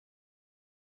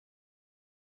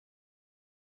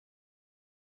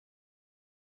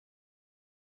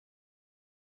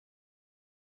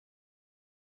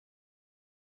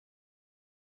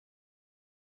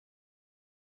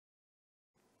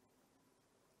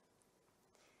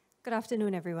Good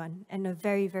afternoon, everyone, and a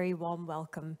very, very warm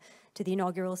welcome to the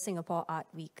inaugural Singapore Art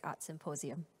Week Art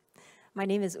Symposium. My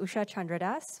name is Usha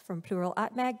Chandradas from Plural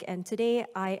Art Mag, and today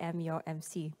I am your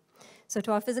MC. So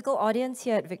to our physical audience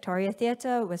here at Victoria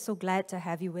Theatre, we're so glad to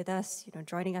have you with us,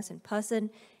 joining us in person,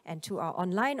 and to our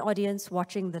online audience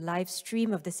watching the live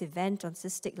stream of this event on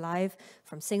Cystic Live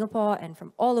from Singapore and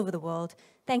from all over the world,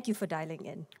 thank you for dialing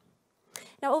in.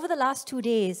 Now, over the last 2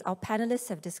 days, our panelists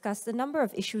have discussed a number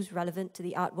of issues relevant to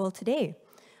the art world today.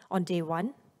 On day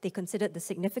one, they considered the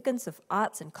significance of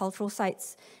arts and cultural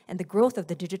sites and the growth of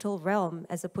the digital realm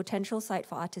as a potential site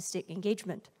for artistic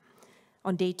engagement.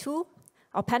 On day two,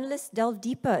 our panelists delved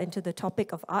deeper into the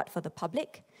topic of art for the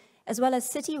public, as well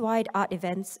as citywide art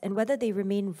events and whether they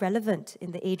remain relevant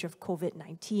in the age of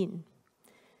COVID-19.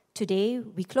 Today,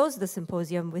 we close the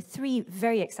symposium with 3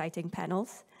 very exciting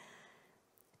panels,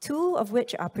 2 of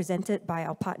which are presented by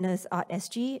our partners Art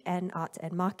SG and Art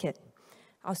and Market.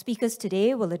 Our speakers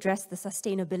today will address the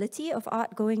sustainability of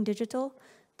art going digital,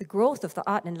 the growth of the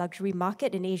art and luxury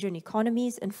market in Asian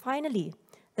economies, and finally,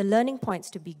 the learning points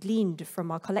to be gleaned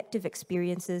from our collective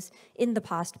experiences in the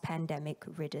past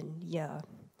pandemic-ridden year.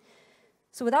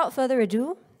 So without further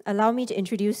ado, allow me to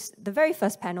introduce the very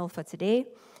first panel for today,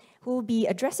 who will be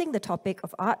addressing the topic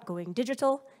of art going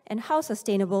digital and how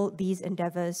sustainable these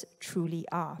endeavors truly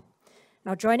are.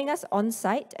 Now, joining us on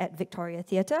site at Victoria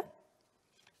Theatre,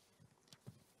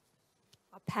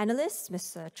 our panelists,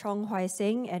 Ms. Chong Huai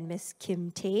Seng and Ms. Kim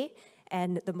Tae,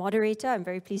 and the moderator, I'm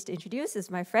very pleased to introduce,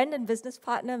 is my friend and business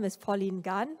partner, Ms. Pauline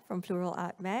from Plural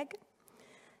Art Mag.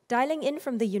 Dialing in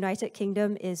from the United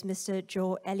Kingdom is Mr.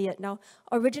 Joe Elliot. Now,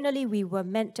 originally we were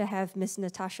meant to have Ms.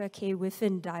 Natasha K.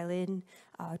 Whiffen dial in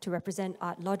to represent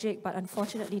Artlogic, but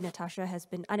unfortunately Natasha has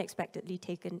been unexpectedly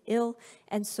taken ill,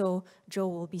 and so Joe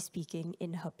will be speaking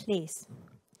in her place.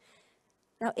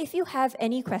 Now, if you have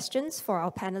any questions for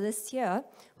our panelists here,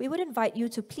 we would invite you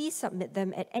to please submit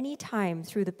them at any time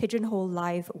through the Pigeonhole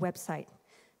Live website.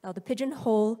 Now, the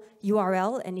Pigeonhole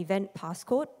URL and event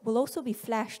passcode will also be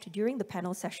flashed during the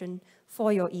panel session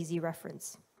for your easy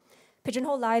reference.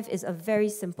 Pigeonhole Live is a very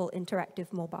simple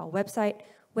interactive mobile website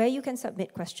where you can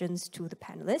submit questions to the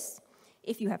panelists.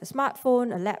 If you have a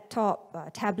smartphone, a laptop,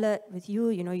 a tablet with you,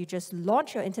 you just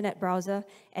launch your internet browser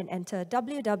and enter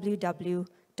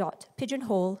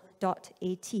www.pigeonhole.at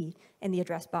in the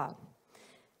address bar.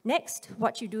 Next,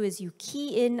 what you do is you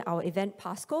key in our event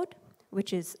passcode,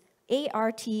 which is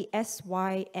ARTSYMP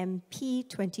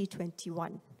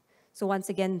 2021. So once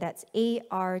again, that's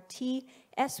ARTSYMP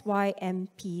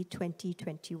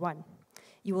 2021.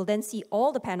 You will then see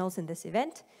all the panels in this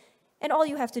event, and all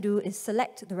you have to do is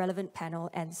select the relevant panel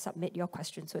and submit your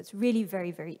question. So it's really very,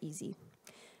 very easy.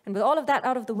 And with all of that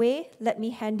out of the way, let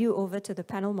me hand you over to the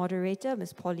panel moderator,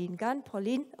 Ms. Pauline Gan.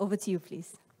 Pauline, over to you,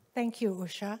 please. Thank you,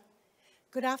 Usha.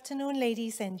 Good afternoon,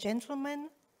 ladies and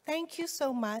gentlemen. Thank you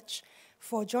so much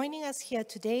for joining us here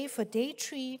today for Day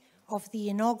 3 of the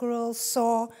inaugural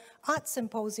SAW Art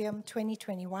Symposium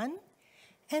 2021,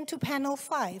 and to Panel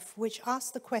 5, which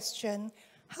asked the question,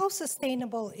 how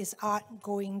sustainable is art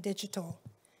going digital?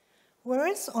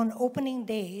 Whereas on opening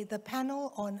day, the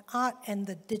panel on art and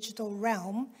the digital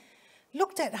realm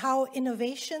looked at how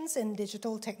innovations in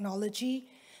digital technology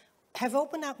have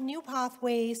opened up new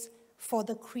pathways for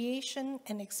the creation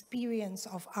and experience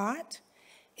of art.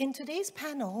 In today's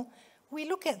panel, we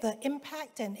look at the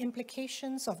impact and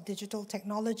implications of digital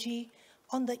technology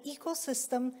on the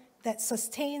ecosystem that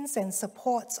sustains and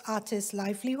supports artists'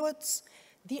 livelihoods,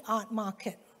 the art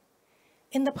market.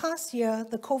 In the past year,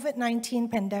 the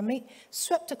COVID-19 pandemic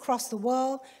swept across the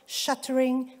world,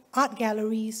 shuttering art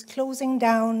galleries, closing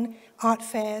down art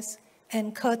fairs,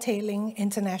 and curtailing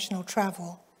international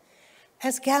travel.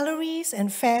 As galleries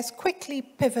and fairs quickly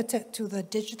pivoted to the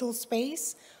digital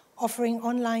space, offering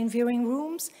online viewing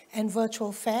rooms and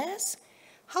virtual fairs,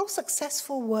 how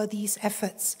successful were these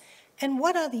efforts, and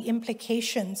what are the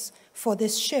implications for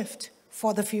this shift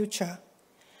for the future?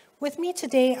 With me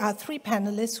today are 3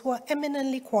 panelists who are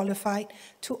eminently qualified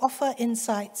to offer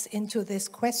insights into this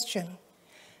question.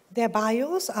 Their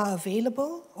bios are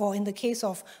available, or in the case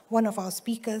of one of our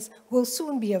speakers, will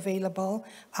soon be available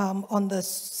on the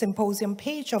symposium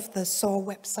page of the SAW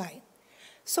website.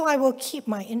 So I will keep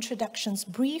my introductions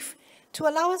brief to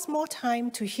allow us more time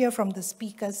to hear from the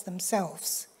speakers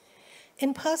themselves.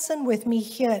 In person with me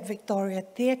here at Victoria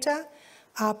Theatre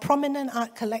are prominent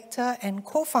art collector and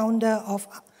co-founder of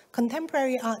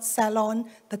contemporary art salon,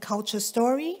 The Culture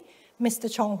Story, Mr.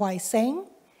 Chong Huai Seng,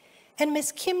 and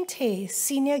Ms. Kim Tae,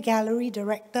 Senior Gallery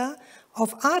Director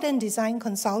of Art and Design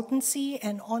Consultancy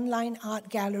and online art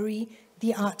gallery,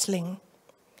 The Artling.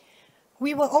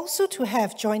 We were also to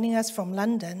have joining us from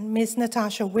London, Ms.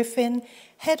 Natasha Whiffin,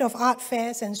 Head of Art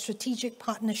Fairs and Strategic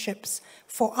Partnerships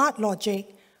for Artlogic,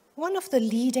 one of the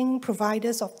leading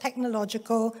providers of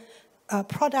technological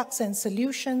products and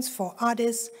solutions for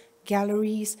artists,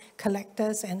 galleries,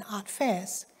 collectors, and art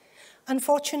fairs.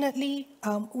 Unfortunately,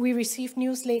 we received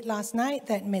news late last night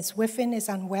that Ms. Whiffin is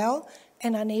unwell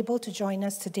and unable to join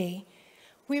us today.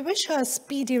 We wish her a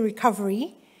speedy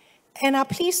recovery and are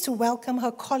pleased to welcome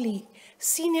her colleague,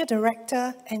 Senior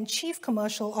Director and Chief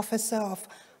Commercial Officer of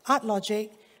Artlogic,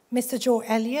 Mr. Joe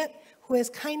Elliot, who has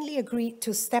kindly agreed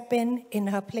to step in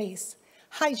her place.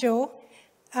 Hi, Joe.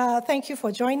 Thank you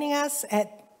for joining us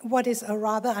at what is a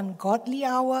rather ungodly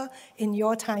hour in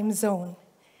your time zone.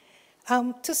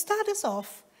 To start us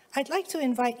off, I'd like to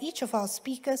invite each of our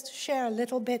speakers to share a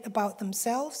little bit about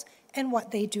themselves and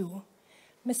what they do.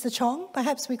 Mr. Chong,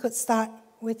 perhaps we could start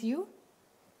with you.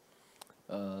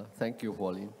 Thank you,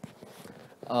 Pauline.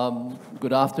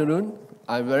 Good afternoon.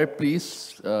 I'm very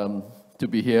pleased to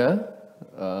be here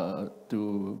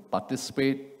to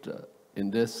participate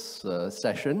in this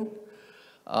session.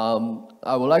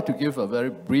 I would like to give a very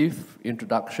brief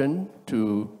introduction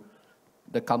to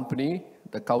the company,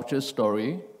 The Culture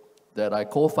Story, that I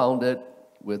co-founded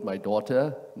with my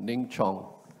daughter, Ning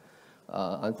Chong.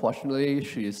 Unfortunately,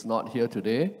 she is not here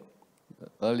today.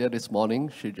 Earlier this morning,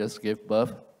 she just gave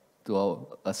birth to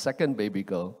a second baby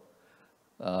girl.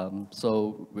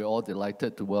 So we're all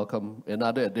delighted to welcome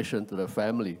another addition to the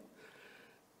family.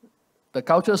 The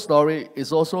Culture Story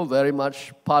is also very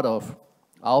much part of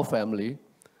our family.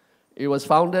 It was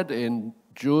founded in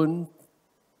June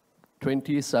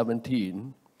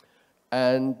 2017,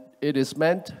 and it is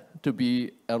meant to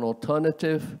be an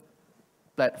alternative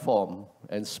platform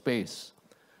and space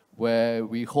where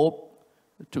we hope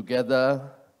to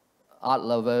gather art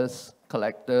lovers,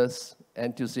 collectors,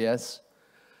 enthusiasts,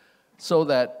 so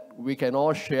that we can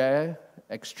all share,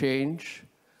 exchange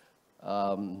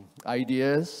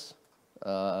ideas,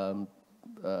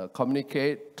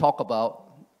 communicate, talk about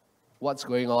what's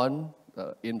going on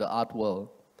in the art world.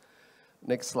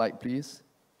 Next slide, please.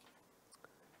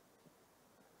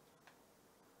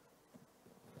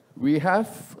 We have,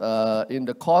 in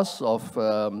the course of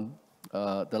the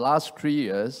last 3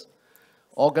 years,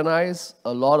 organized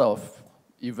a lot of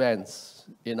events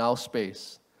in our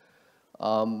space.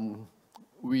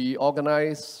 We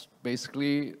organize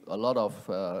basically a lot of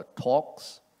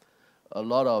talks, a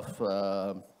lot of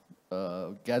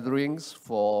gatherings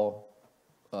for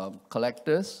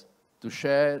collectors to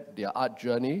share their art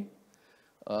journey.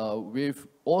 We've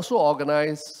also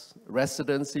organized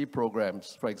residency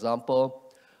programs. For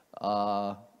example,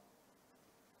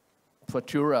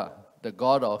 Futura, the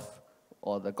god of,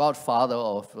 or the godfather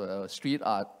of street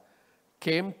art,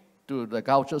 came to the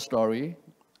Culture Story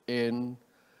in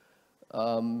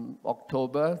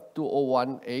October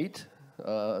 2018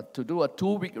 to do a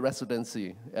 2-week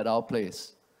residency at our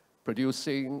place,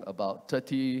 producing about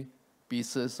 30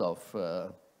 pieces of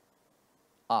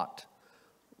art,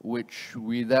 which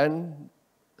we then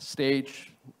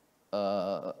staged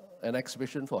an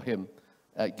exhibition for him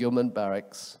at Gilman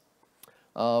Barracks.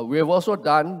 We have also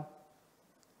done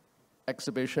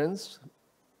exhibitions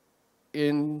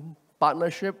in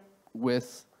partnership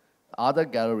with other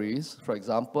galleries. For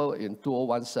example, in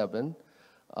 2017,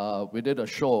 we did a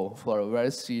show for a very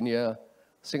senior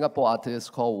Singapore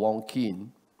artist called Wong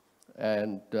Keen.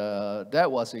 And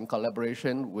that was in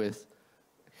collaboration with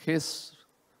his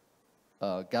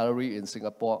gallery in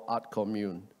Singapore, Art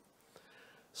Commune.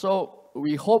 So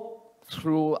we hope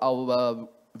through our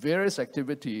various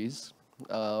activities,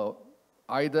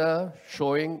 either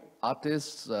showing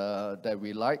artists that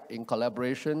we like in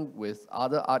collaboration with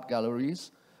other art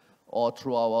galleries, or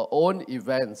through our own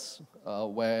events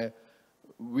where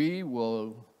we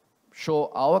will show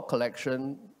our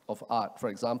collection of art. For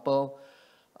example,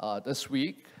 this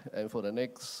week and for the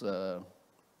next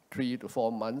 3 to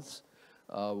 4 months,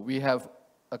 we have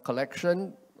a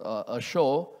collection, a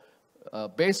show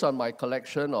based on my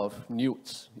collection of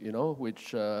nudes,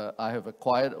 which I have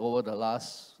acquired over the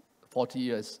last 40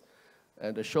 years.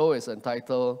 And the show is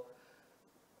entitled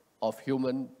Of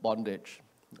Human Bondage.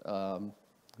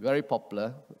 Very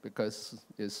popular because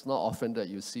it's not often that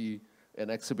you see an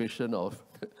exhibition of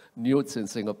nudes in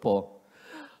Singapore.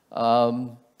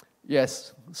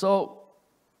 Yes, so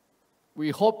we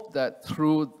hope that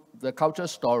through the Culture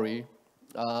Story,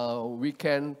 we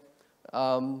can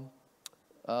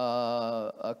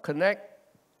connect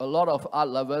a lot of art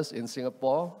lovers in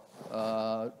Singapore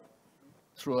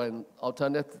through an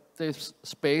alternative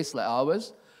space like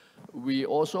ours. We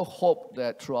also hope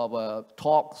that through our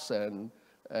talks and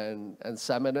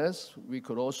seminars, we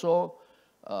could also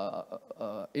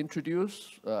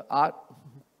introduce art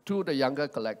to the younger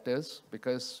collectors,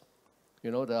 because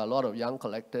there are a lot of young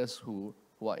collectors who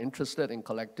are interested in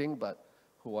collecting, but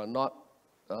who are not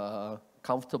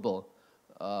comfortable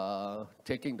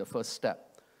taking the first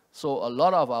step. So a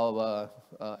lot of our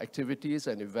activities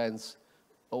and events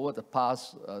over the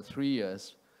past 3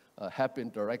 years have been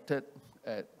directed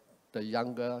at the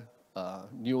younger,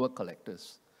 newer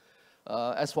collectors.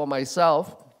 As for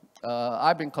myself,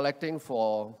 I've been collecting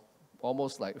for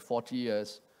almost like 40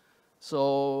 years.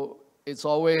 So it's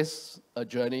always a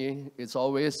journey. It's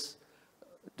always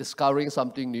discovering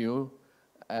something new.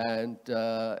 And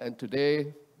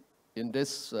today, in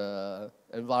this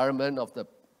environment of the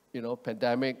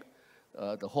pandemic,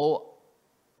 the whole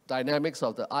dynamics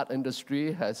of the art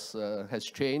industry has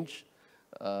changed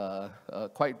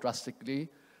quite drastically.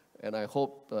 And I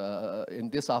hope in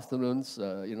this afternoon's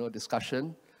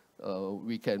discussion,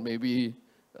 we can maybe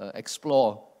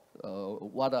explore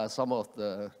what are some of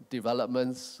the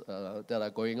developments that are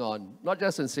going on, not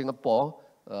just in Singapore,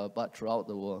 but throughout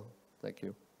the world. Thank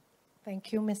you.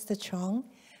 Thank you, Mr. Chong.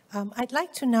 I'd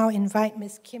like to now invite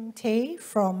Ms. Kim Tay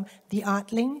from the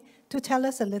Artling to tell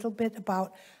us a little bit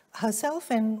about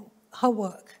herself and her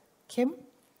work. Kim?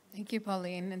 Thank you,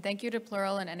 Pauline, and thank you to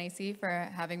Plural and NAC for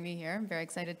having me here. I'm very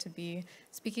excited to be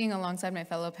speaking alongside my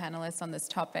fellow panelists on this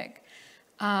topic.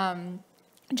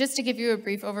 Just to give you a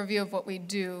brief overview of what we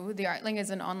do, the Artling is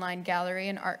an online gallery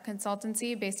and art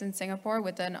consultancy based in Singapore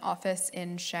with an office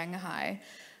in Shanghai.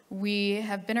 We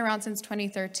have been around since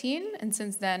 2013, and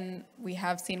since then we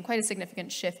have seen quite a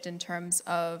significant shift in terms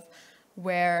of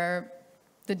where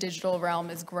the digital realm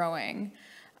is growing.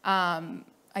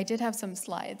 I did have some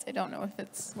slides. I don't know if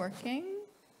it's working.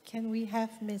 Can we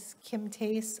have Ms. Kim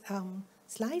Tay's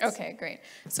slides? Okay, great.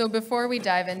 So before we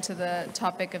dive into the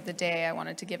topic of the day, I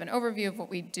wanted to give an overview of what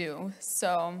we do.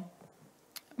 So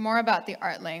more about the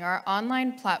Artling. Our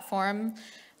online platform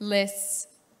lists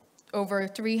over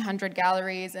 300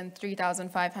 galleries and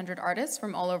 3,500 artists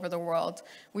from all over the world.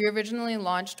 We originally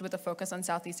launched with a focus on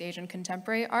Southeast Asian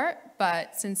contemporary art,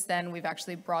 but since then we've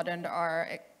actually broadened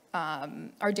our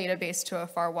database to a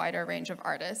far wider range of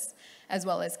artists, as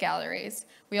well as galleries.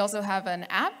 We also have an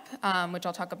app, which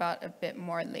I'll talk about a bit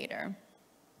more later.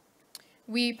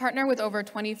 We partner with over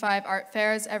 25 art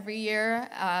fairs every year.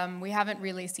 We haven't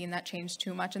really seen that change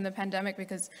too much in the pandemic,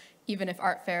 because even if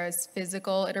art fairs'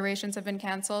 physical iterations have been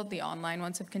canceled, the online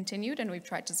ones have continued, and we've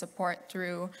tried to support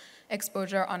through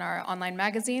exposure on our online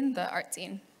magazine, The Art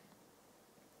Scene.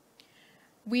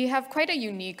 We have quite a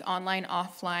unique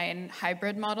online-offline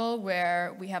hybrid model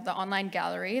where we have the online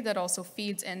gallery that also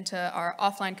feeds into our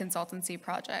offline consultancy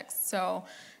projects. So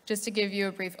just to give you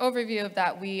a brief overview of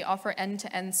that, we offer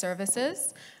end-to-end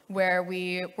services where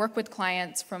we work with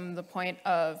clients from the point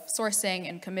of sourcing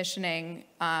and commissioning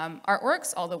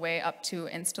artworks all the way up to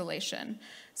installation.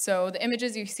 So the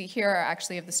images you see here are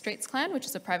actually of the Straits Clan, which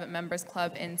is a private members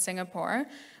club in Singapore.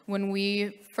 When we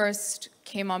first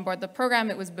came on board the program,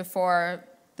 it was before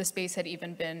the space had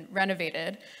even been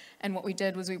renovated. And what we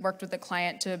did was we worked with the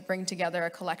client to bring together a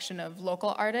collection of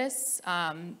local artists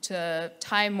to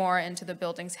tie more into the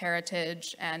building's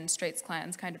heritage and Straits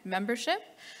Clan's kind of membership.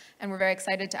 And we're very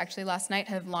excited to actually last night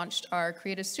have launched our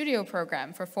Creative Studio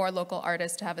program for 4 local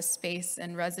artists to have a space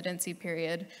and residency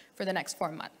period for the next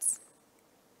 4 months.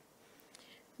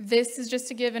 This is just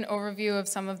to give an overview of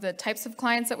some of the types of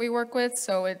clients that we work with.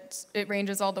 So it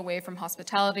ranges all the way from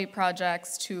hospitality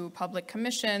projects to public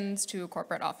commissions to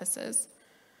corporate offices.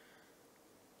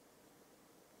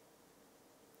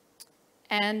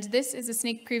 And this is a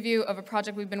sneak preview of a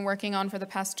project we've been working on for the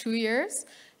past 2 years.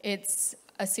 It's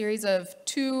a series of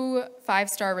 2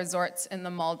 5-star resorts in the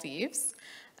Maldives.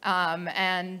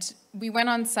 And we went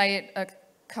on site a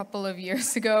couple of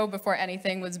years ago before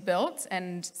anything was built,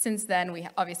 and since then we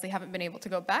obviously haven't been able to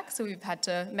go back, so we've had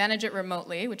to manage it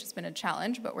remotely, which has been a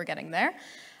challenge, but we're getting there.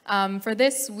 For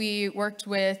this, we worked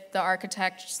with the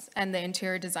architects and the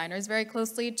interior designers very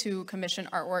closely to commission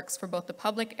artworks for both the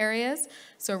public areas,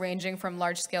 so ranging from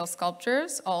large-scale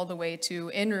sculptures all the way to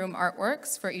in-room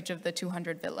artworks for each of the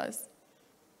 200 villas.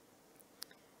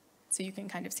 So you can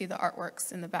kind of see the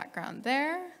artworks in the background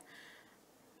there.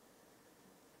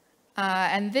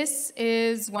 And this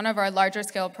is one of our larger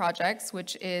scale projects,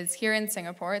 which is here in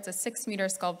Singapore. It's a 6-meter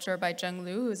sculpture by Zheng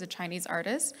Lu, who's a Chinese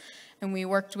artist. And we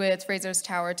worked with Fraser's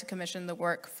Tower to commission the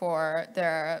work for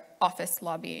their office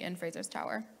lobby in Fraser's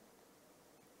Tower.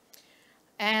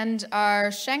 And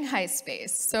our Shanghai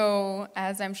space. So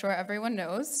as I'm sure everyone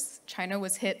knows, China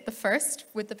was hit the first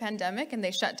with the pandemic, and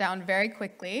they shut down very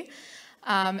quickly.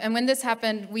 And when this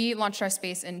happened, we launched our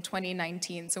space in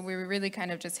 2019, so we were really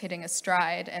kind of just hitting a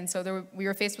stride. And so we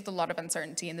were faced with a lot of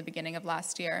uncertainty in the beginning of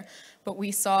last year. But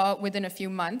we saw within a few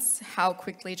months how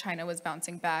quickly China was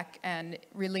bouncing back, and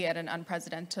really at an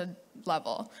unprecedented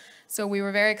level. So we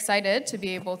were very excited to be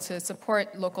able to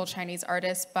support local Chinese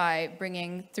artists by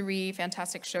bringing 3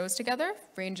 fantastic shows together,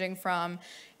 ranging from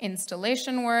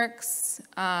installation works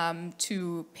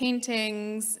to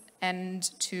paintings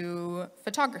and to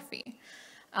photography.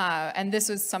 And this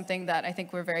was something that I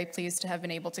think we're very pleased to have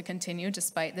been able to continue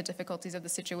despite the difficulties of the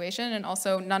situation, and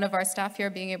also none of our staff here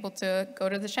being able to go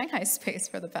to the Shanghai space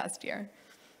for the past year.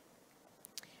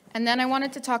 And then I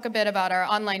wanted to talk a bit about our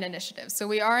online initiatives. So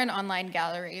we are an online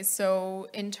gallery. So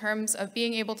in terms of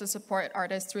being able to support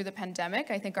artists through the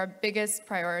pandemic, I think our biggest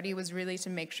priority was really to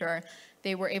make sure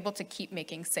they were able to keep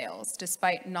making sales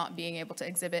despite not being able to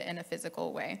exhibit in a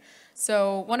physical way.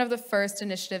 So one of the first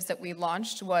initiatives that we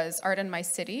launched was Art in My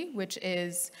City, which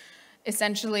is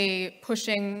essentially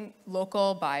pushing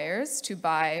local buyers to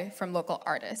buy from local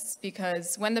artists,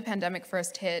 because when the pandemic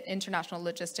first hit, international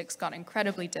logistics got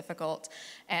incredibly difficult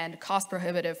and cost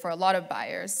prohibitive for a lot of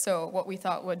buyers. So what we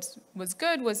thought was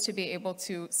good was to be able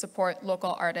to support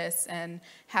local artists and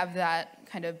have that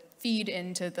kind of feed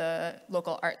into the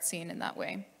local art scene in that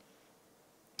way.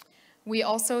 We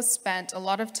also spent a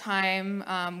lot of time,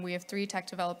 we have 3 tech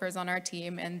developers on our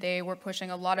team, and they were pushing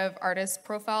a lot of artist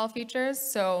profile features.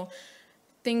 So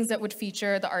things that would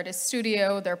feature the artist's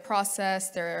studio, their process,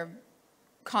 their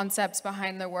concepts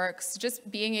behind their works,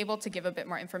 just being able to give a bit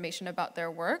more information about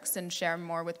their works and share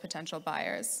more with potential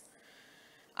buyers.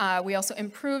 We also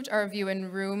improved our view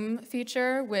in room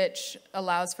feature, which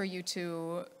allows for you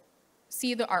to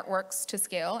see the artworks to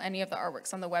scale, any of the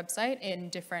artworks on the website in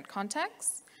different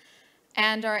contexts.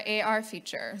 And our AR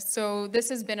feature. So this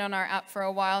has been on our app for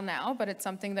a while now, but it's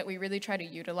something that we really try to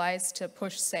utilize to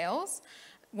push sales.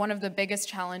 One of the biggest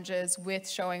challenges with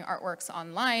showing artworks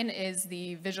online is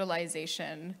the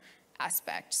visualization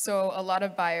aspect. So a lot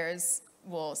of buyers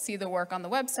will see the work on the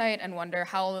website and wonder,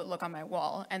 how will it look on my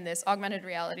wall? And this augmented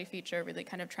reality feature really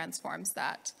kind of transforms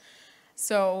that.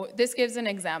 So this gives an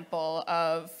example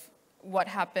of what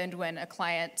happened when a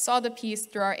client saw the piece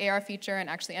through our AR feature and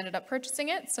actually ended up purchasing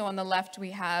it. So on the left, we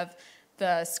have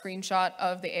the screenshot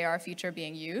of the AR feature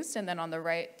being used, and then on the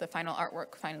right, the final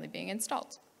artwork finally being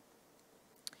installed.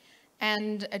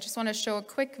 And I just want to show a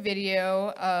quick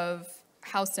video of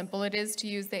how simple it is to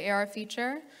use the AR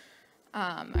feature.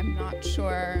 I'm not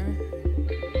sure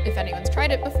if anyone's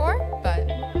tried it before, but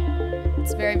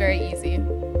it's very, very easy.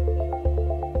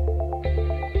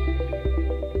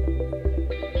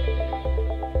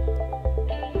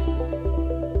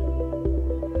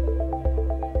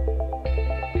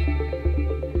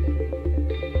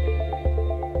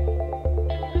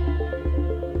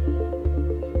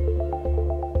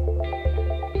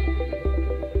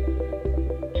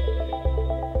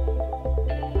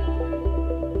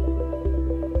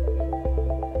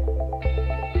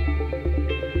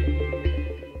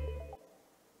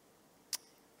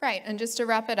 Right, and just to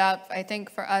wrap it up, I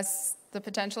think for us, the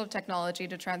potential of technology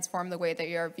to transform the way that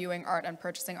you're viewing art and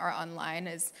purchasing art online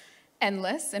is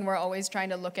endless, and we're always trying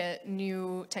to look at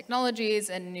new technologies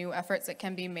and new efforts that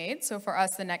can be made. So for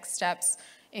us, the next steps,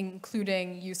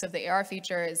 including use of the AR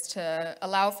feature, is to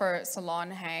allow for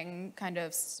salon hang kind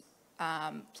of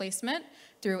placement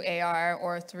through AR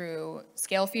or through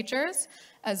scale features,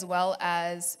 as well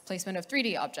as placement of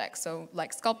 3D objects, so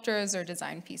like sculptures or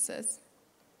design pieces.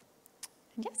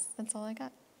 Yes, that's all I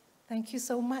got. Thank you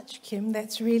so much, Kim.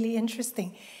 That's really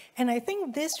interesting. And I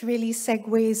think this really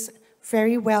segues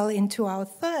very well into our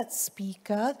third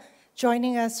speaker,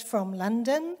 joining us from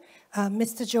London,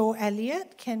 Mr. Joe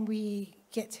Elliot. Can we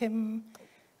get him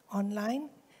online?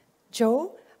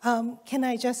 Joe,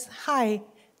 hi,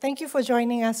 thank you for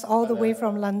joining us all the way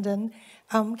from London.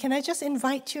 Can I just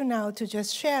invite you now to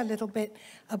just share a little bit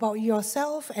about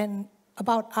yourself and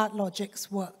about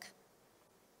Artlogic's work?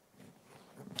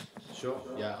 Sure.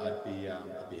 Yeah, I'd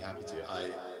be happy to.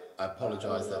 I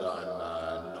apologise that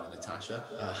I'm not Natasha,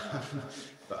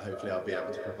 but hopefully I'll be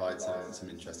able to provide some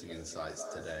interesting insights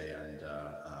today and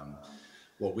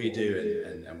what we do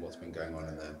and what's been going on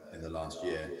in the last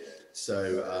year.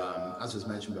 So as was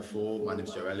mentioned before, my name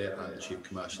is Joe Elliot. I'm the Chief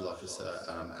Commercial Officer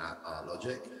at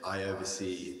Artlogic. I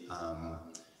oversee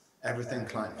everything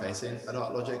client-facing at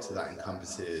Artlogic, so that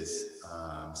encompasses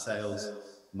sales,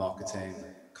 marketing,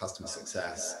 customer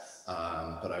success.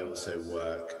 But I also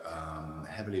work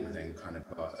heavily within kind of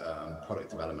product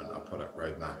development, our product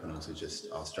roadmap, and also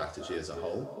just our strategy as a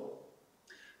whole.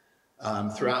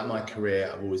 Throughout my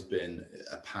career, I've always been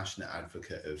a passionate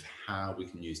advocate of how we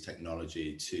can use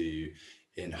technology to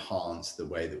enhance the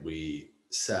way that we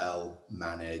sell,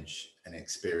 manage, and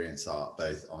experience art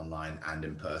both online and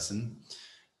in person.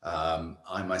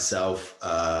 I myself,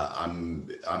 I'm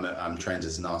trained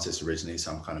as an artist originally,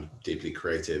 so I'm kind of deeply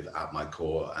creative at my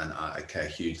core, and I care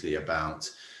hugely about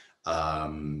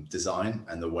design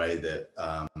and the way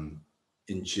that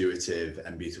intuitive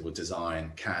and beautiful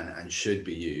design can and should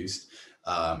be used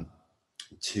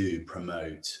to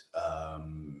promote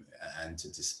and to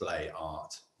display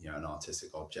art, and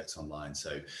artistic objects online.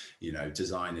 So,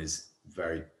 design is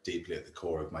very deeply at the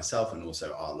core of myself, and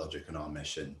also Artlogic and our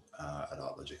mission at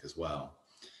Artlogic as well.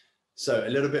 So a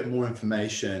little bit more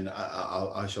information.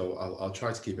 I'll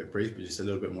try to keep it brief, but just a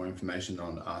little bit more information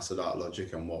on us at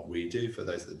Artlogic and what we do for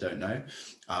those that don't know.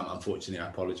 Unfortunately, I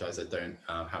apologize, I don't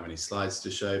have any slides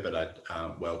to show, but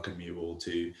I'd welcome you all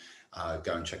to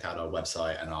go and check out our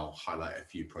website, and I'll highlight a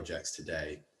few projects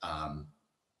today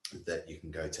that you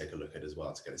can go take a look at as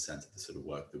well to get a sense of the sort of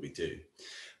work that we do.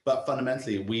 But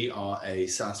fundamentally, we are a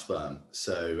SaaS firm.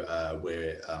 So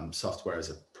we're software as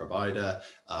a provider.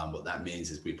 What that means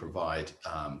is we provide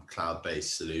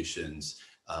cloud-based solutions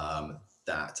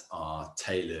that are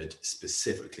tailored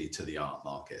specifically to the art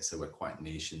market. So we're quite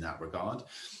niche in that regard.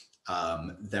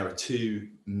 There are two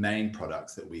main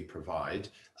products that we provide,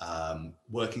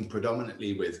 working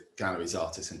predominantly with galleries,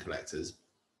 artists, and collectors.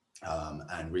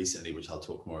 And recently, which I'll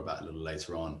talk more about a little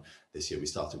later on this year, we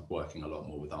started working a lot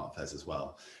more with art fairs as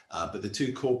well. But the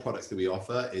two core products that we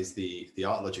offer is the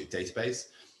Artlogic database,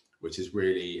 which is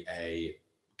really a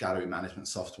gallery management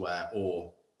software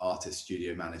or artist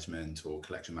studio management or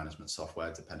collection management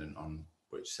software, dependent on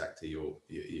which sector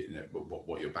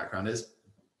what your background is.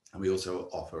 And we also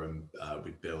offer and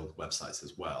we build websites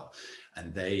as well.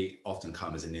 And they often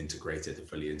come as a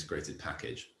fully integrated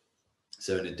package.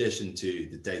 So in addition to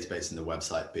the database and the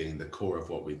website being the core of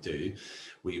what we do,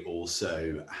 we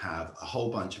also have a whole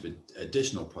bunch of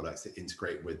additional products that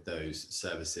integrate with those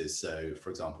services. So for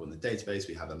example, in the database,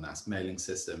 we have a mass mailing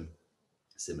system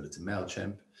similar to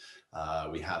MailChimp.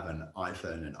 We have an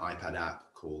iPhone and iPad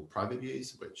app called Private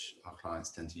Views, which our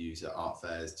clients tend to use at art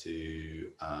fairs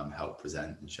to help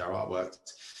present and share artwork.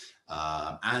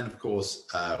 And of course,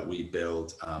 we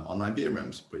build online viewing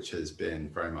rooms, which has been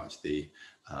very much the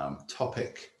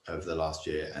topic of the last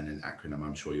year, and an acronym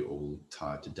I'm sure you're all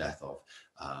tired to death of,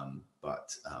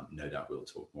 but no doubt we'll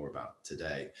talk more about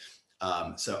today.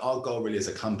 So our goal really as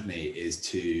a company is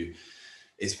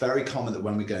it's very common that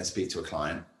when we go and speak to a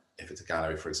client, if it's a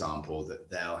gallery, for example, that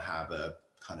they'll have a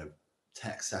kind of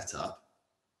tech setup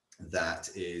that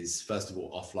is, first of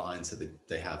all, offline, so that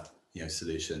they have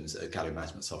solutions, a gallery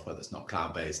management software that's not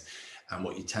cloud-based. And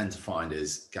what you tend to find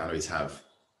is galleries have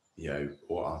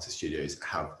or artist studios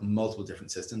have multiple different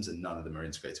systems, and none of them are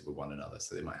integrated with one another.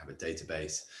 So they might have a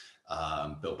database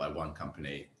built by one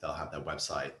company, they'll have their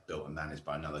website built and managed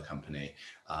by another company.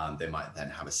 They might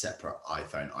then have a separate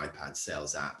iPhone, iPad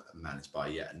sales app managed by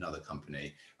yet another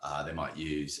company. They might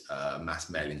use a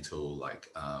mass mailing tool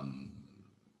like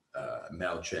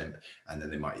MailChimp, and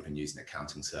then they might even use an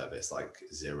accounting service like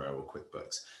Xero or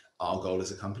QuickBooks. Our goal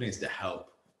as a company is to help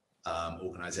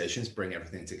organizations bring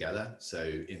everything together, so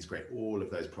integrate all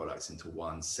of those products into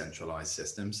one centralized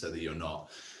system, so that you're not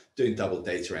doing double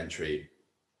data entry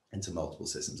into multiple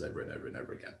systems over and over and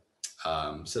over again.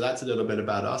 So that's a little bit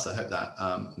about us. I hope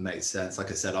that makes sense.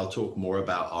 Like I said, I'll talk more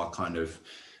about our kind of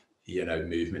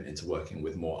movement into working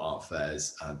with more art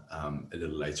fairs a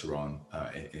little later on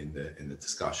in the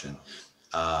discussion.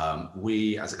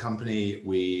 We as a company,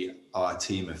 we are a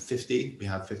team of 50. We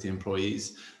have 50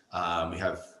 employees. We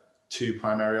have 2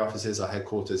 primary offices. Our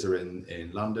headquarters are in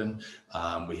London.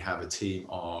 We have a team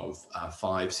of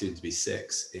 5, soon to be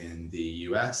 6 in the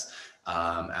US.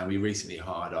 And we recently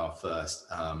hired our first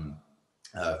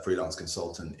freelance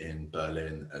consultant in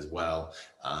Berlin as well.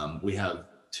 We have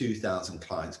 2,000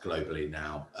 clients globally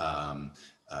now,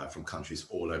 from countries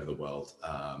all over the world,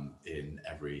 in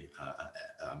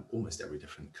almost every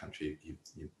different country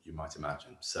you might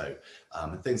imagine. So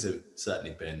things have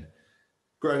certainly been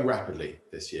growing rapidly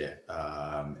this year,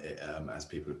 as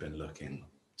people have been looking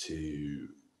to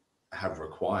have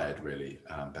required really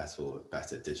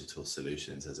better digital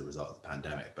solutions as a result of the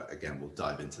pandemic. But again, we'll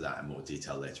dive into that in more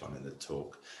detail later on in the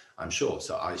talk, I'm sure.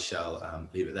 So I shall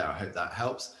leave it there. I hope that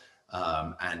helps.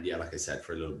 And yeah, like I said,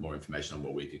 for a little more information on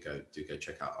what we do go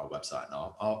check out our website, and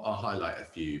I'll highlight a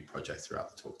few projects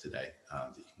throughout the talk today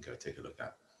that you can go take a look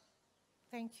at.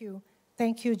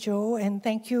 Thank you, Joe, and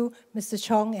thank you, Mr.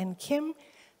 Chong and Kim.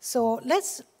 So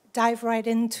let's dive right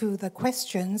into the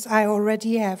questions. I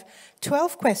already have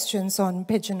 12 questions on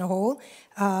Pigeonhole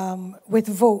with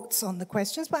votes on the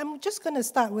questions, but I'm just going to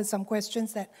start with some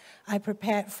questions that I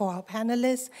prepared for our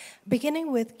panelists,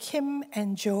 beginning with Kim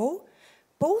and Joe.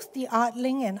 Both the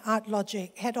Artling and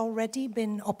Artlogic had already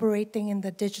been operating in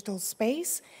the digital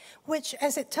space, which,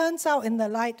 as it turns out in the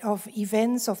light of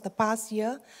events of the past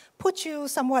year, put you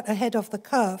somewhat ahead of the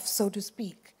curve, so to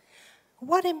speak.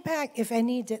 What impact, if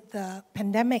any, did the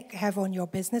pandemic have on your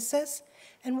businesses,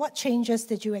 and what changes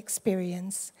did you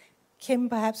experience? Kim,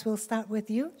 perhaps we'll start with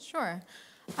you. Sure.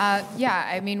 Yeah,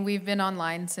 I mean, we've been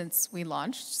online since we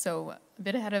launched, so a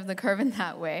bit ahead of the curve in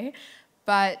that way.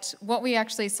 But what we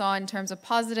actually saw in terms of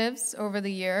positives over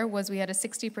the year was we had a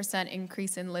 60%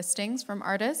 increase in listings from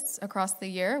artists across the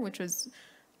year, which was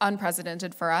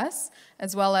unprecedented for us,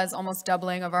 as well as almost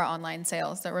doubling of our online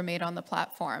sales that were made on the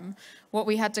platform. What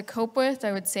we had to cope with,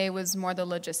 I would say, was more the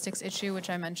logistics issue,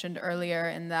 which I mentioned earlier,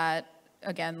 in that,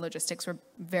 again, logistics were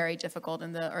very difficult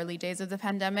in the early days of the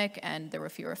pandemic, and there were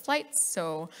fewer flights,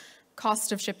 so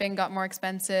cost of shipping got more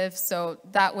expensive. So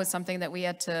that was something that we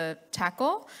had to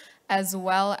tackle, as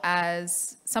well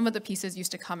as some of the pieces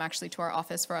used to come actually to our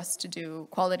office for us to do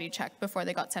quality check before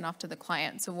they got sent off to the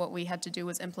client. So what we had to do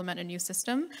was implement a new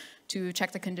system to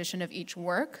check the condition of each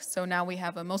work. So now we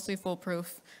have a mostly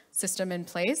foolproof system in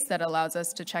place that allows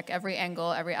us to check every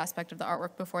angle, every aspect of the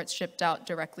artwork before it's shipped out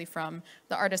directly from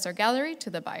the artist or gallery to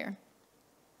the buyer.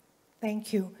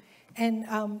 Thank you. And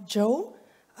Joe,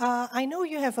 I know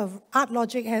you have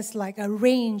Artlogic has like a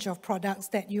range of products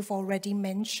that you've already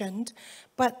mentioned,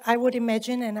 but I would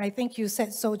imagine, and I think you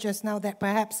said so just now, that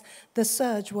perhaps the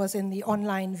surge was in the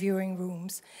online viewing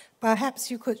rooms.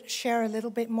 Perhaps you could share a little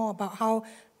bit more about how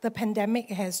the pandemic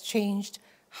has changed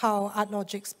how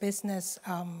Artlogic's business,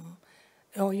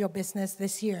 or your business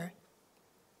this year.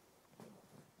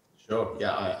 Sure,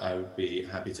 yeah, I would be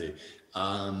happy to.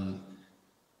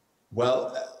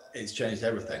 Well, it's changed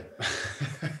everything.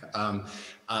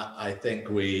 I think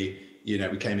we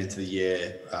came into the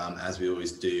year, as we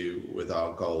always do, with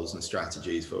our goals and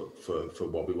strategies for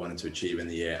what we wanted to achieve in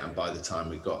the year. And by the time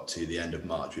we got to the end of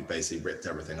March, we basically ripped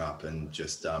everything up and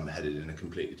just headed in a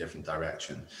completely different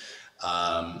direction.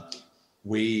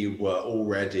 We were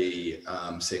already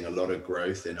seeing a lot of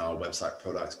growth in our website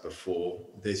products before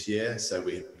this year. So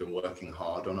we've been working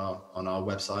hard on our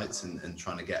websites and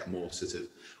trying to get more sort of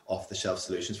off-the-shelf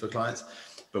solutions for clients.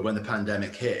 But when the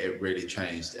pandemic hit, it really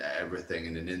changed everything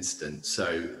in an instant.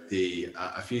 So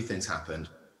a few things happened.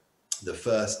 The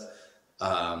first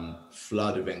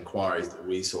flood of inquiries that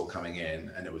we saw coming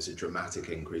in, and it was a dramatic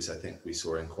increase. I think we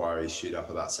saw inquiries shoot up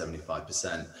about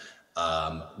 75%,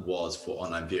 was for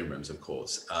online viewing rooms, of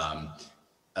course.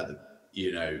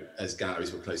 As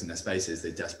galleries were closing their spaces,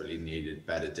 they desperately needed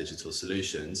better digital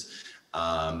solutions.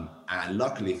 And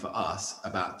luckily for us,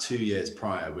 about 2 years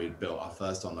prior, we'd built our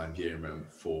first online viewing room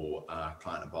for a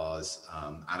client of ours,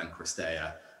 Alan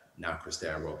Christea, now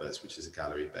Christea Roberts, which is a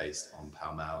gallery based on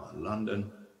Pall Mall in London.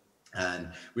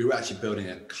 And we were actually building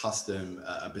a custom,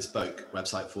 a bespoke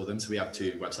website for them. So we have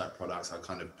two website products, our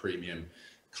kind of premium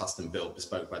custom built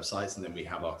bespoke websites, and then we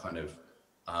have our kind of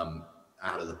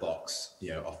out of the box,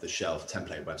 off the shelf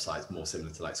template websites, more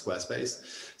similar to like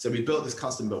Squarespace. So we built this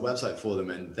custom built website for them,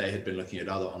 and they had been looking at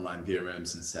other online viewing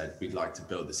rooms and said, we'd like to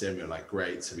build this in. We were like,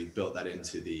 great. So we built that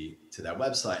into their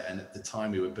website. And at the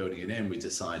time we were building it in, we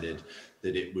decided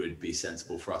that it would be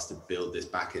sensible for us to build this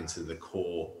back into the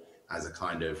core as a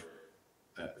kind of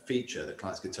feature that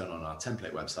clients could turn on our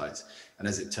template websites. And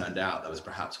as it turned out, that was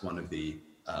perhaps one of the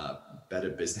better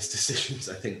business decisions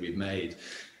I think we've made,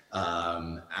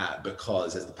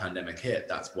 because as the pandemic hit,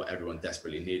 that's what everyone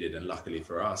desperately needed. And luckily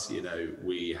for us,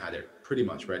 we had it pretty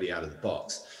much ready out of the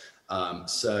box.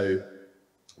 So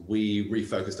we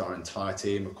refocused our entire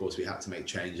team. Of course, we had to make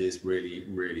changes really,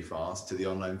 really fast to the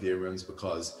online viewing rooms,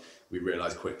 because we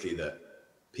realized quickly that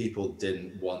people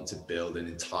didn't want to build an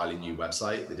entirely new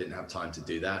website. They didn't have time to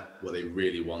do that. What they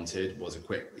really wanted was a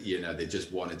quick, they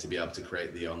just wanted to be able to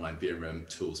create the online viewing room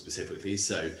tool specifically.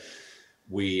 So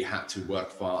we had to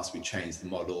work fast. We changed the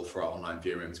model for our online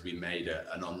viewing rooms. We made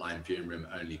an online viewing room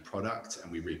only product,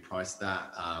 and we repriced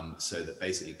that so that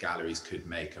basically galleries could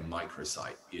make a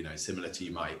microsite, similar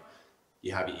to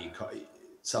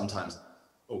sometimes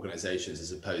organizations,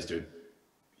 as opposed to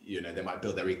they might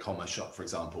build their e-commerce shop, for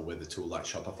example, with a tool like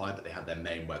Shopify, but they have their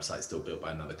main website still built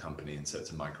by another company, and so it's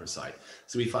a microsite.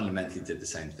 So we fundamentally did the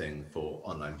same thing for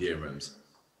online viewing rooms.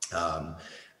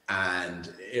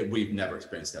 And we've never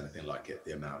experienced anything like it,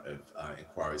 the amount of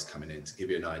inquiries coming in. To give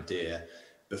you an idea,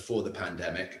 before the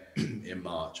pandemic, in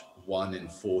March, 1 in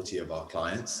 40 of our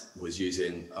clients was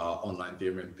using our online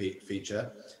viewing room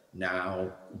feature.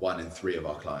 now 1 in 3 of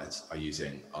our clients are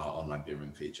using our online viewing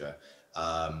room feature.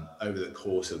 Over the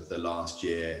course of the last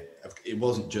year, it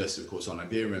wasn't just, of course, online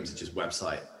viewing rooms, it's just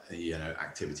website,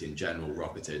 activity in general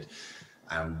rocketed.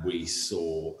 And we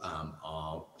saw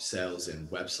our sales in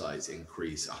websites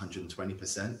increase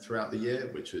 120% throughout the year,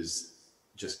 which was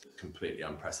just completely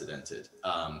unprecedented.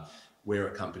 We're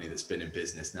a company that's been in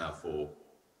business now for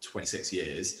 26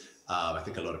 years. I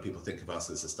think a lot of people think of us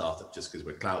as a startup just because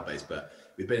we're cloud-based, but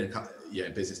we've been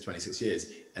in business 26 years.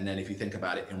 And then if you think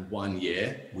about it, in 1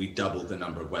 year, we doubled the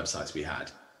number of websites we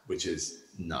had, which is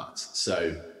nuts.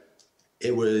 So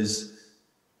it was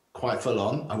quite full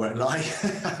on, I won't lie.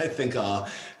 I think our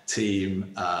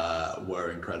team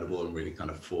were incredible and really kind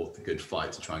of fought the good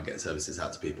fight to try and get services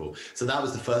out to people. So that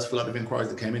was the first flood of inquiries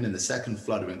that came in. And the second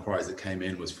flood of inquiries that came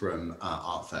in was from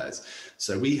art fairs.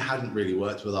 So we hadn't really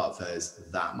worked with art fairs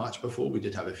that much before. We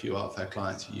did have a few art fair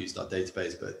clients who used our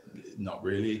database, but not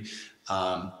really.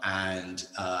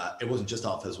 It wasn't just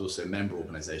art fairs, also member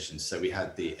organizations. So we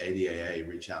had the ADAA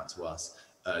reach out to us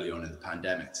early on in the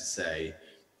pandemic to say,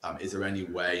 is there any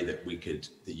way that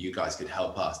you guys could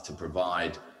help us to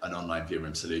provide an online viewing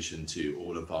room solution to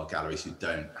all of our galleries who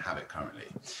don't have it currently?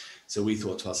 So we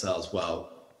thought to ourselves,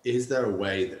 well, is there a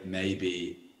way that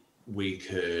maybe we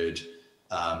could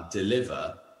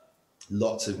deliver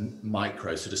lots of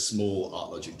micro, sort of small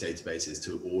Artlogic databases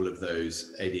to all of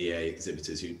those ADA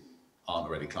exhibitors who aren't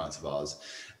already clients of ours,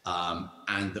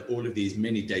 and that all of these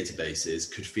mini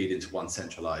databases could feed into one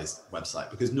centralized website?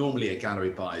 Because normally a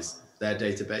gallery buys their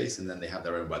database and then they have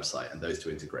their own website and those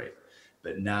two integrate.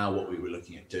 But now what we were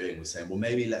looking at doing was saying, well,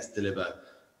 maybe let's deliver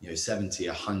 70,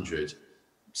 100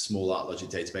 small Artlogic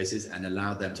databases and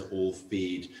allow them to all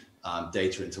feed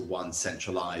data into one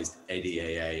centralized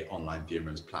ADAA online viewing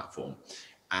rooms platform.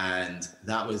 And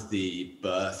that was the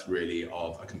birth really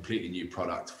of a completely new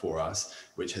product for us,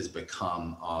 which has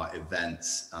become our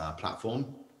events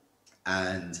platform.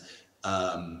 And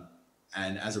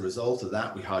as a result of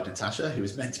that, we hired Natasha, who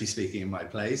was meant to be speaking in my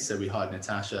place. So we hired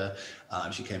Natasha.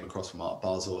 She came across from Art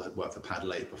Basel, had worked for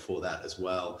Paddle8 before that as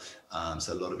well.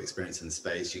 So a lot of experience in the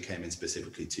space. She came in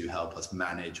specifically to help us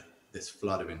manage this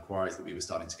flood of inquiries that we were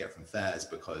starting to get from fairs,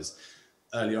 because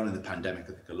early on in the pandemic, I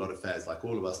think a lot of fairs, like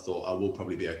all of us, thought, oh, we'll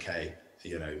probably be okay.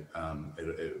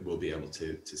 We'll be able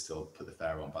to still put the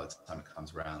fair on by the time it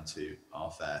comes around to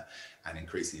our fair. And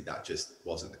increasingly, that just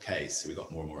wasn't the case. So we got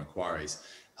more and more inquiries.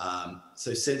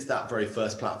 So since that very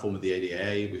first platform with the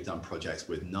ADA, we've done projects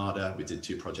with NADA. We did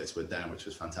 2 projects with them, which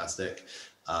was fantastic.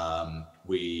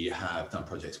 We have done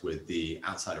projects with the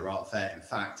Outsider Art Fair. In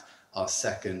fact, our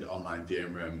second online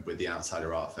viewing room with the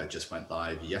Outsider Art Fair just went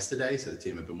live yesterday. So the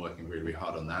team have been working really, really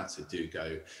hard on that. So do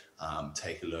go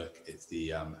take a look. It's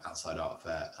the Outsider Art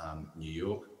Fair New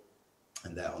York,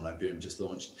 and their online viewing just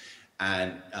launched.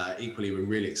 And equally, we're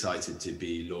really excited to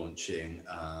be launching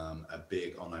a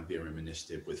big online viewing room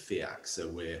initiative with FIAC. So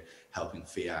we're helping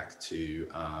FIAC to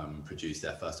produce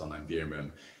their first online viewing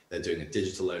room. They're doing a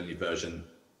digital-only version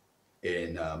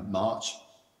in March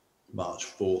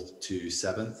 4th to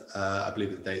 7th. I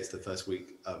believe the date's the first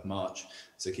week of March.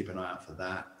 So keep an eye out for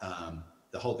that.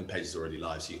 The holding page is already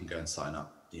live, so you can go and sign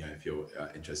up, if you're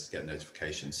interested to get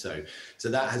notifications. So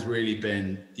that has really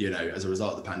been, as a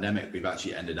result of the pandemic, we've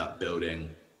actually ended up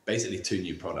building basically 2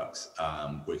 new products,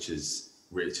 which has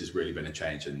really been a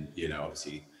change, and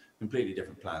obviously completely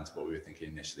different plan to what we were thinking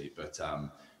initially. But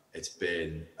it's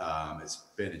been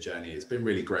a journey. It's been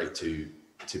really great to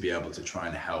be able to try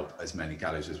and help as many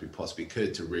galleries as we possibly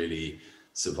could to really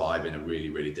survive in a really,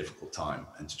 really difficult time,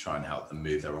 and to try and help them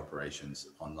move their operations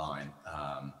online.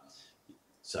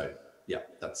 So yeah,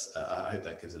 that's. I hope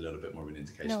that gives a little bit more of an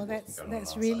indication. No, of what's going on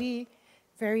that's our really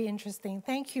very interesting.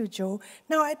 Thank you, Joe.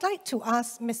 Now, I'd like to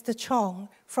ask Mr. Chong,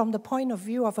 from the point of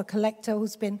view of a collector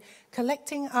who's been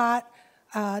collecting art,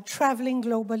 traveling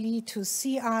globally to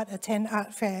see art, attend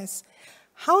art fairs.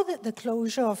 How did the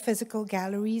closure of physical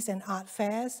galleries and art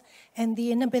fairs and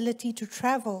the inability to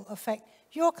travel affect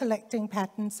your collecting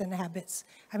patterns and habits?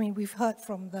 I mean, we've heard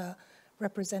from the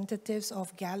representatives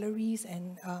of galleries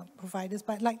and providers,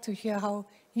 but I'd like to hear how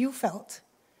you felt.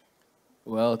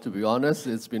 Well, to be honest,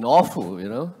 it's been awful,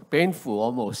 painful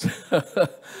almost.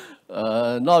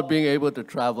 Not being able to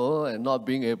travel and not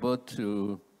being able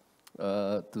to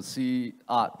see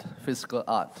art, physical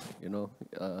art,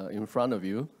 in front of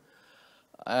you.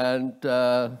 And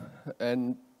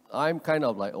I'm kind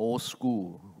of like old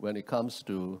school when it comes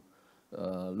to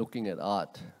looking at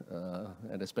art,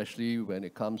 and especially when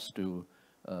it comes to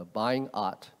buying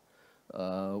art.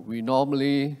 We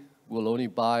normally will only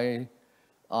buy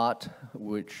art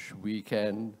which we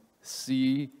can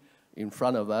see in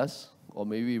front of us, or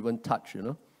maybe even touch,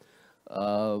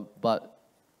 But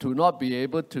to not be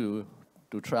able to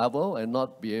travel and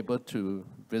not be able to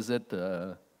visit,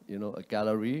 you know, a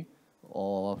gallery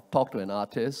or talk to an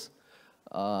artist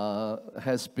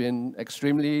has been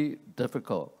extremely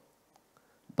difficult.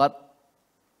 But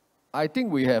I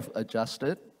think we have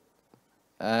adjusted,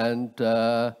 and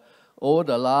over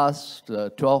the last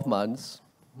 12 months,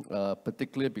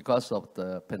 particularly because of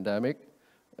the pandemic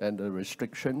and the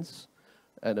restrictions,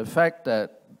 and the fact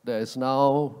that there is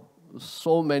now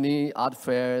so many art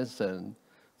fairs and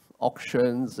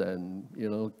auctions and, you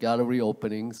know, gallery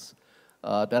openings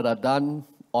that are done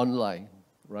online,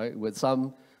 right, with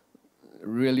some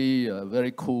really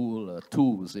very cool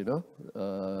tools, you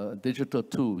know, digital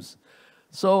tools.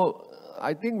 So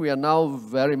I think we are now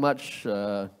very much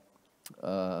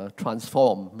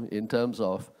transformed in terms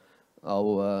of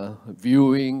our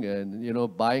viewing and, you know,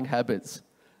 buying habits,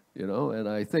 you know. And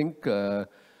I think, for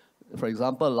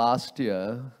example, last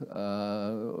year,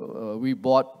 we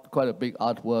bought quite a big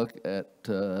artwork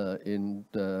in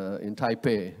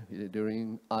Taipei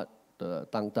during Art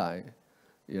Tangtai,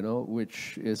 you know,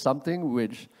 which is something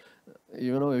which,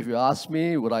 you know, if you ask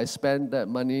me, would I spend that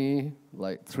money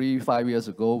like 3-5 years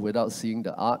ago without seeing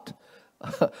the art?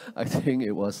 I think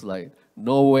it was like,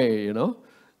 no way, you know.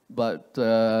 But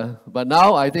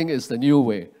now I think it's the new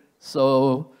way.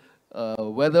 So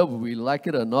whether we like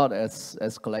it or not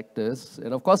as collectors,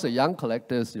 and of course the young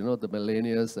collectors, you know, the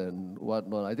millennials and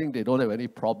whatnot, I think they don't have any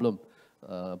problem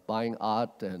buying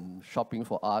art and shopping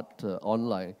for art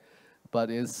online. But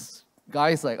it's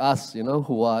guys like us, you know,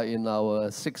 who are in our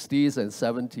 60s and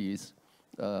 70s,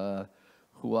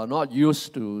 who are not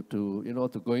used to you know,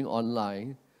 to going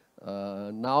online.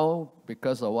 Now,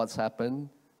 because of what's happened,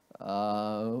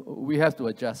 we have to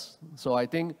adjust. So I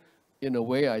think, in a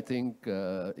way, I think,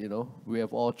 you know, we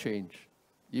have all changed,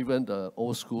 even the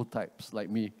old school types like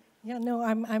me. Yeah, no,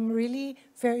 I'm really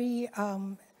very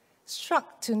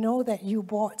struck to know that you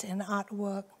bought an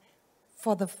artwork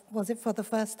was it for the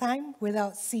first time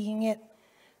without seeing it?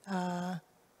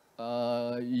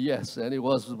 Yes, and it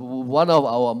was one of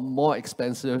our more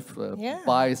expensive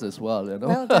buys as well, you know.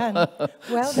 Well done.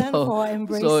 Well done for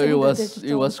embracing the digital.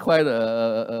 It was quite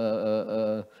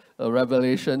a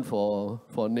revelation for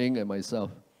Ning and myself.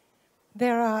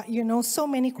 There are, you know, so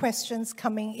many questions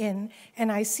coming in,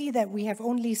 and I see that we have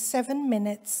only 7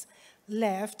 minutes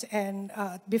left and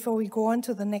before we go on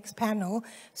to the next panel.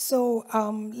 So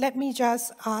let me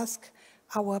just ask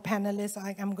our panelists,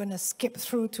 I'm going to skip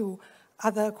through to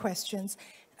other questions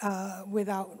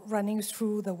without running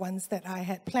through the ones that I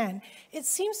had planned. It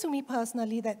seems to me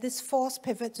personally that this forced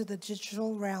pivot to the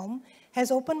digital realm has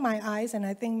opened my eyes, and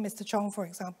I think Mr. Chong, for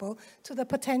example, to the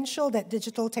potential that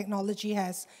digital technology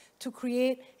has to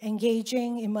create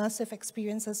engaging, immersive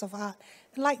experiences of art,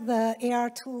 like the AR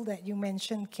tool that you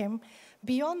mentioned, Kim,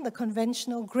 beyond the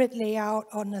conventional grid layout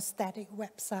on a static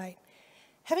website.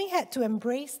 Having had to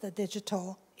embrace the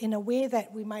digital in a way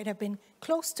that we might have been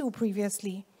close to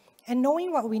previously, and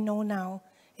knowing what we know now,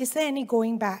 is there any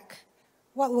going back?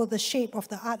 What will the shape of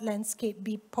the art landscape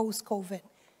be post-COVID?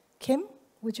 Kim,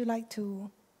 would you like to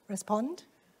respond?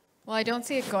 Well, I don't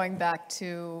see it going back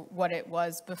to what it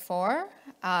was before,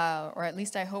 or at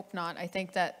least I hope not. I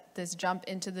think that this jump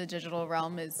into the digital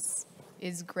realm is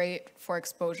great for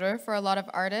exposure for a lot of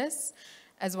artists,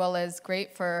 as well as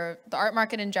great for the art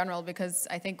market in general, because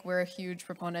I think we're huge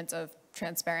proponents of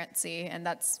transparency, and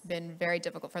that's been very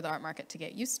difficult for the art market to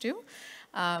get used to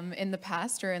in the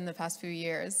past few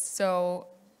years. So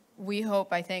we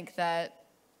hope, I think, that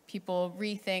people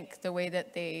rethink the way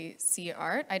that they see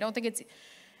art. I don't think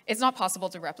it's not possible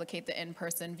to replicate the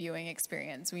in-person viewing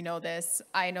experience. We know this.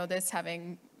 I know this,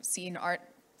 having seen art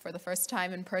for the first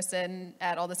time in person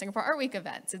at all the Singapore Art Week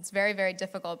events. It's very, very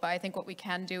difficult, but I think what we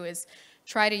can do is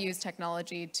try to use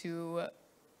technology to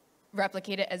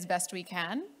replicate it as best we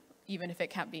can, even if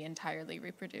it can't be entirely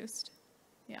reproduced.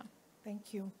 Yeah.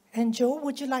 Thank you. And Joe,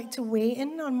 would you like to weigh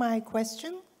in on my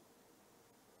question?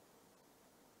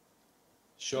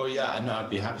 Sure, yeah, no, I'd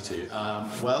be happy to.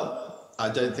 Well, I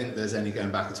don't think there's any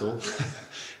going back at all.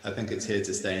 I think it's here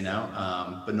to stay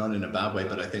now, but not in a bad way,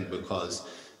 but I think because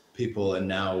people are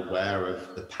now aware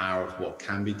of the power of what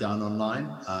can be done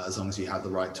online. As long as you have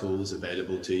the right tools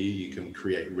available to you, you can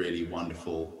create really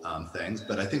wonderful things.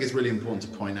 But I think it's really important to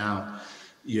point out,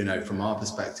 you know, from our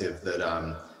perspective,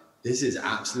 that this is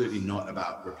absolutely not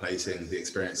about replacing the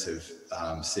experience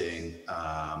of seeing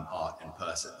art in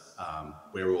person.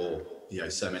 We're all, you know,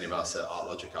 so many of us at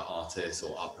Artlogic are artists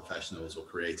or art professionals or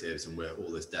creatives, and we're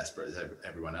all as desperate as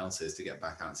everyone else is to get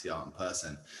back out and see art in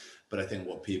person. But I think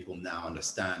what people now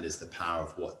understand is the power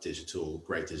of what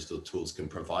great digital tools can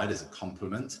provide as a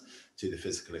complement to the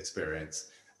physical experience.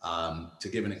 To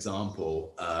give an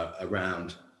example,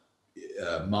 around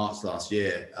March last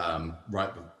year,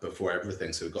 right before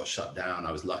everything sort of got shut down,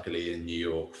 I was luckily in New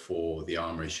York for the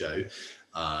Armory show,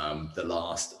 the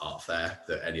last art fair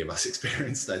that any of us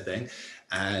experienced, I think.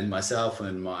 And myself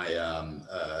and my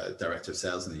director of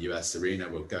sales in the US, Serena,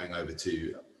 were going over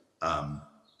to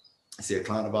see a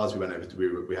client of ours. We went over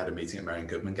to, we had a meeting at Marion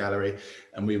Goodman Gallery,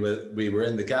 and we were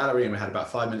in the gallery, and we had about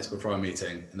 5 minutes before our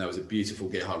meeting, and there was a beautiful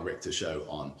Gerhard Richter show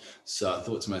on. So I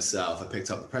thought to myself, I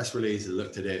picked up the press release, I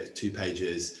looked at it, 2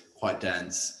 pages, quite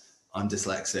dense. I'm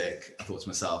dyslexic. I thought to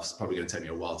myself, it's probably going to take me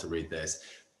a while to read this.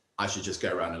 I should just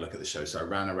go around and look at the show. So I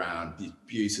ran around these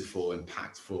beautiful,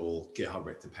 impactful Gerhard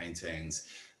Richter paintings,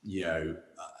 you know,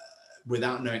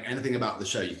 without knowing anything about the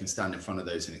show. You can stand in front of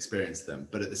those and experience them.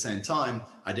 But at the same time,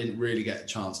 I didn't really get a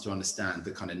chance to understand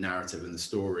the kind of narrative and the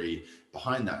story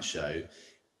behind that show.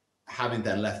 Having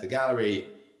then left the gallery,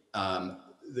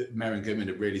 Marion Goodman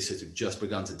had really sort of just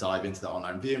begun to dive into the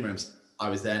online viewing rooms. I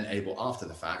was then able, after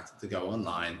the fact, to go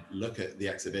online, look at the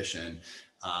exhibition,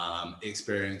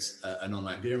 experience an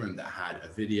online viewing room that had a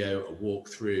video, a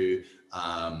walkthrough,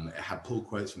 it had pull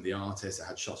quotes from the artist, it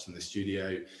had shots from the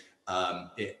studio.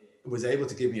 It was able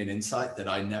to give me an insight that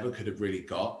I never could have really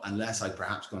got unless I'd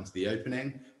perhaps gone to the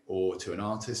opening or to an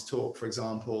artist talk, for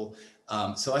example.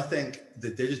 So I think the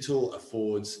digital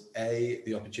affords,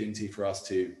 the opportunity for us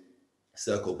to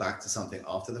circle back to something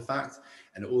after the fact,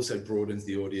 and it also broadens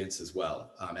the audience as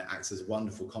well. It acts as a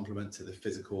wonderful complement to the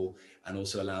physical, and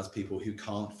also allows people who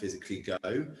can't physically go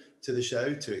to the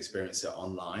show to experience it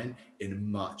online in a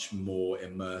much more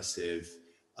immersive,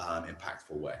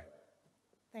 impactful way.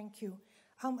 Thank you.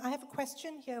 I have a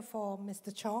question here for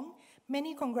Mr. Chong.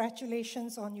 Many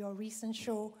congratulations on your recent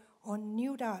show on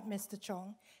nude art, Mr.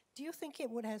 Chong. Do you think it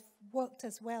would have worked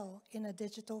as well in a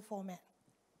digital format?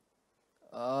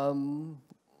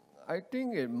 I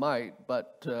think it might,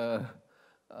 but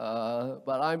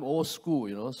I'm old school,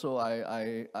 you know. So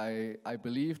I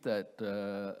believe that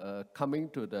coming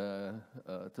to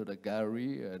the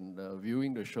gallery and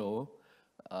viewing the show,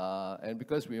 and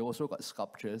because we also got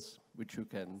sculptures which you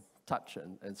can touch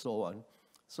and so on.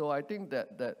 So I think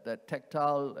that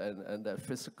tactile and that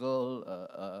physical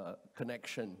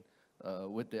connection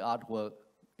with the artwork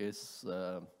is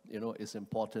is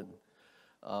important.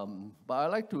 But I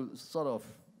like to sort of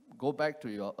go back to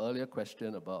your earlier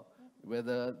question about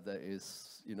whether there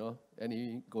is,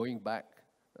 any going back.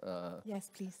 Yes,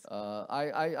 please.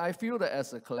 I feel that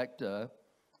as a collector,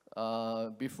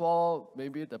 before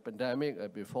maybe the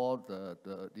pandemic, before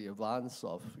the advance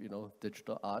of,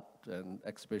 digital art and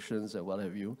exhibitions and what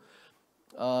have you,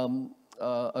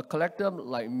 a collector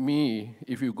like me,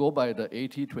 if you go by the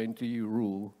 80-20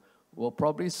 rule, will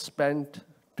probably spend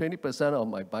 20% of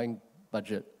my buying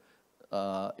budget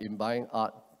in buying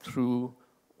art through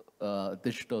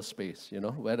digital space,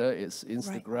 whether it's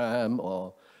Instagram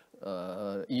or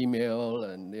email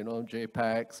and,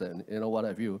 JPEGs and what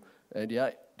have you. And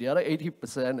the other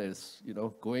 80% is,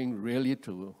 going really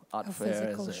to art fairs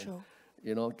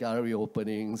and, gallery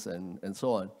openings and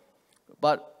so on.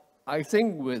 But I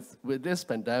think with this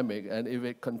pandemic, and if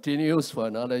it continues for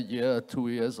another year, 2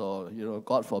 years, or,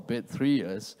 God forbid, 3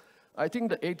 years, I think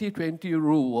the 80-20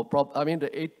 rule will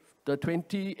the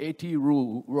 20-80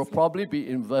 rule will probably be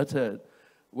inverted,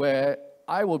 where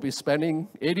I will be spending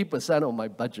 80% of my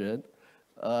budget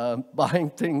buying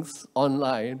things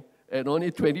online, and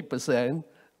only 20%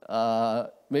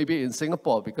 maybe in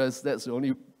Singapore, because that's the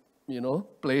only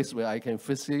place where I can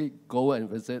physically go and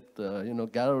visit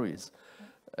galleries.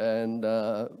 And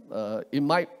it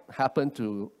might happen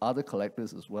to other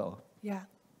collectors as well. Yeah.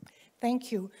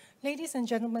 Thank you. Ladies and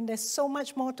gentlemen, there's so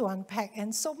much more to unpack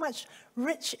and so much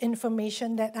rich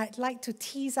information that I'd like to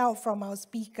tease out from our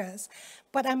speakers.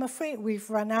 But I'm afraid we've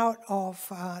run out of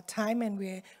time, and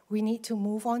we need to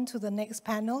move on to the next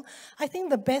panel. I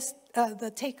think the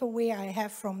takeaway I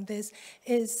have from this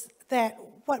is that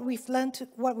what we've learned,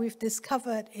 what we've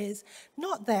discovered is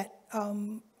not that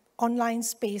online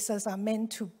spaces are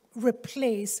meant to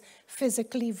replace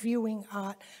physically viewing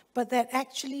art, but that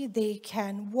actually they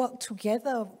can work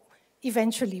together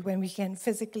eventually when we can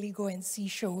physically go and see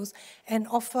shows and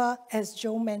offer, as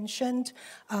Joe mentioned,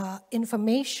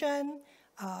 information,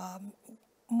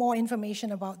 more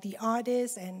information about the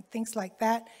artists and things like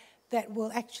that, that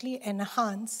will actually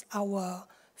enhance our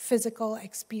physical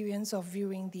experience of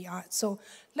viewing the art. So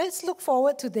let's look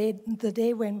forward to the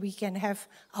day when we can have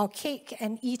our cake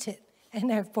and eat it and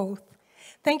have both.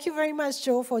 Thank you very much,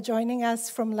 Joe, for joining us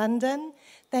from London.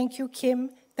 Thank you, Kim,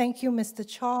 thank you, Mr.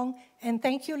 Chong, and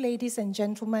thank you, ladies and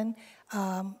gentlemen,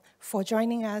 for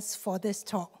joining us for this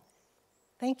talk.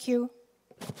 Thank you.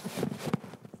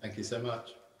 Thank you so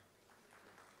much.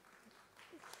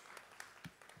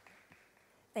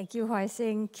 Thank you, Huai,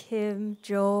 Seng, Kim,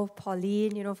 Joe,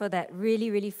 Pauline, for that really,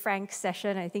 really frank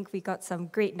session. I think we got some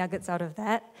great nuggets out of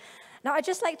that. Now, I'd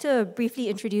just like to briefly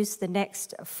introduce the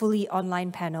next fully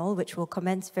online panel, which will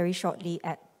commence very shortly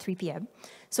at 3 p.m.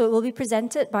 So it will be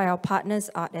presented by our partners,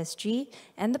 ArtSG,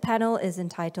 and the panel is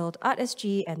entitled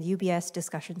ArtSG and the UBS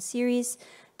Discussion Series,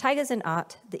 Tigers in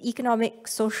Art, the Economic,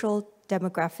 Social,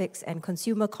 Demographics and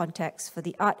Consumer Context for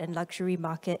the Art and Luxury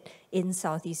Market in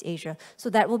Southeast Asia. So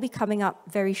that will be coming up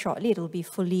very shortly. It will be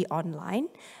fully online.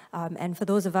 And for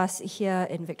those of us here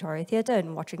in Victoria Theatre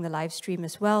and watching the live stream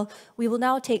as well, we will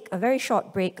now take a very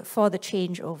short break for the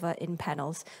changeover in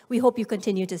panels. We hope you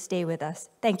continue to stay with us.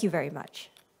 Thank you very much.